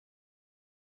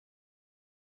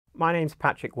My name's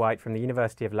Patrick White from the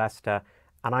University of Leicester,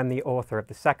 and I'm the author of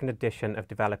the second edition of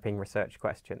Developing Research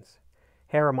Questions.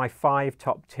 Here are my 5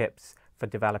 top tips for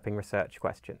developing research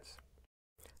questions.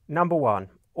 Number 1,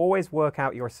 always work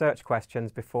out your research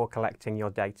questions before collecting your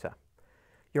data.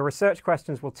 Your research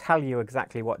questions will tell you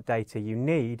exactly what data you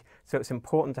need, so it's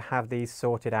important to have these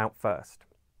sorted out first.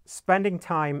 Spending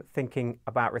time thinking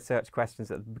about research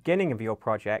questions at the beginning of your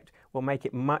project will make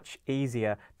it much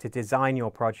easier to design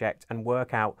your project and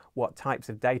work out what types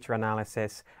of data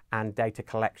analysis and data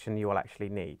collection you will actually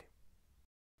need.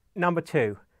 Number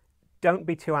 2, don't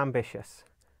be too ambitious.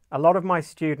 A lot of my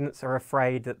students are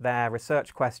afraid that their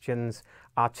research questions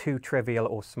are too trivial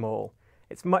or small.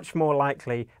 It's much more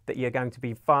likely that you're going to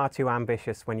be far too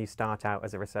ambitious when you start out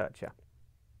as a researcher.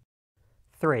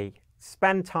 3,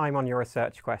 spend time on your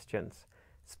research questions.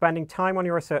 Spending time on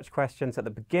your research questions at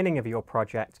the beginning of your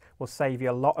project will save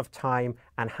you a lot of time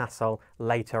and hassle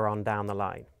later on down the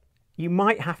line. You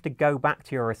might have to go back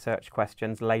to your research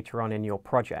questions later on in your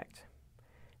project.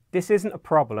 This isn't a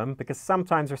problem because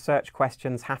sometimes research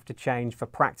questions have to change for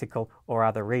practical or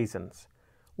other reasons.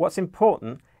 What's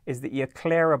important is that you're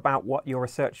clear about what your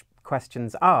research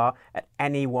questions are at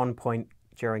any one point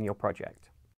during your project.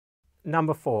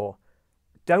 Number 4,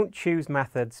 don't choose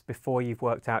methods before you've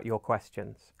worked out your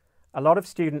questions. A lot of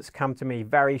students come to me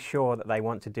very sure that they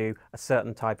want to do a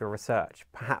certain type of research,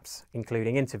 perhaps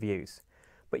including interviews,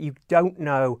 but you don't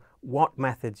know what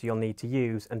methods you'll need to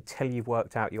use until you've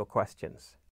worked out your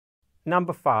questions.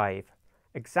 Number 5,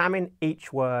 examine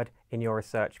each word in your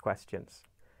research questions.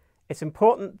 It's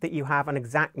important that you have an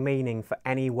exact meaning for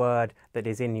any word that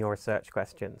is in your research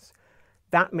questions.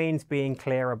 That means being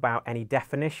clear about any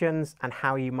definitions and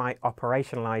how you might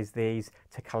operationalize these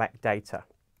to collect data.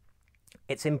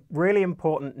 It's really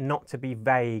important not to be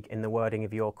vague in the wording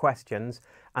of your questions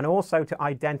and also to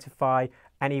identify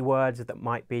any words that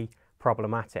might be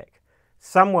problematic.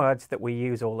 Some words that we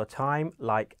use all the time,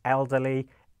 like elderly,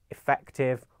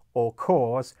 effective, or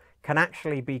cause, can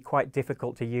actually be quite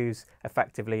difficult to use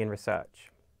effectively in research.